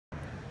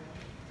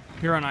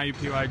Here on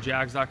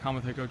IUPUI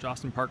with Head Coach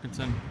Austin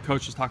Parkinson.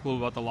 Coach, just talk a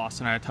little about the loss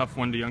tonight. A tough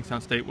win to Youngstown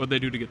State. What did they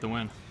do to get the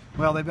win?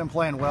 Well, they've been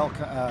playing well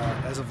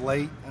as of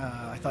late.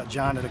 I thought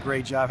John did a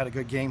great job, had a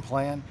good game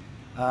plan,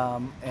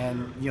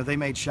 and they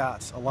made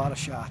shots, a lot of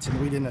shots, and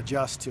we didn't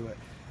adjust to it.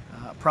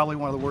 Probably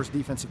one of the worst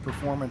defensive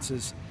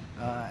performances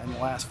in the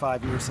last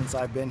 5 years since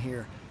I've been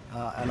here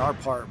on our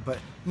part. But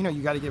you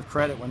got to give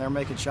credit when they're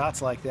making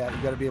shots like that.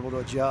 You got to be able to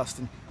adjust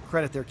and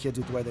credit their kids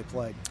with the way they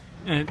played.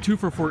 And 2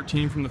 for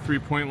 14 from the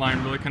three-point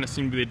line really kind of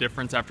seemed to be the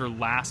difference after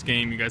last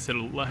game. You guys hit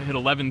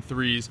 11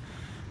 threes.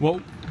 Well,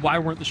 why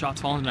weren't the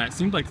shots falling tonight? It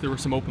seemed like there were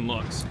some open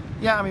looks.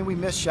 Yeah, I mean, we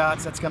missed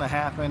shots. That's going to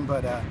happen.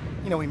 But,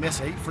 we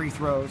missed 8 free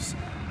throws.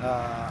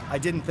 I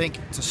didn't think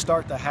to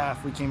start the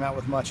half we came out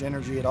with much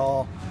energy at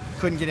all.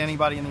 Couldn't get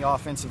anybody in the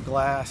offensive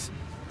glass.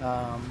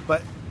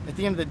 But at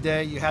the end of the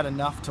day, you had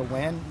enough to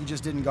win. You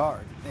just didn't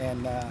guard.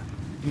 And,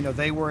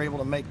 they were able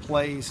to make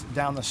plays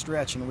down the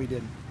stretch, and we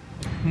didn't.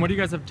 What do you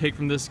guys have to take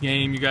from this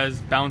game? You guys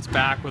bounced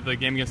back with a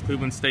game against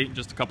Cleveland State in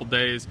just a couple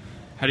days.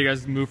 How do you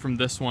guys move from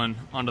this one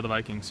onto the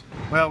Vikings?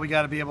 Well, we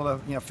got to be able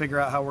to figure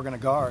out how we're going to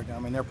guard. I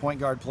mean, their point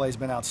guard play has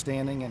been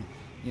outstanding, and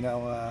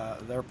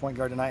their point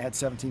guard tonight had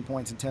 17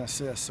 points and 10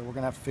 assists. So we're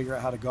going to have to figure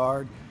out how to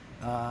guard.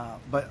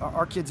 But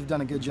our kids have done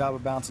a good job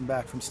of bouncing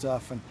back from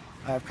stuff, and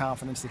I have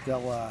confidence that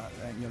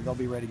they'll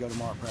be ready to go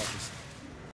tomorrow at practice.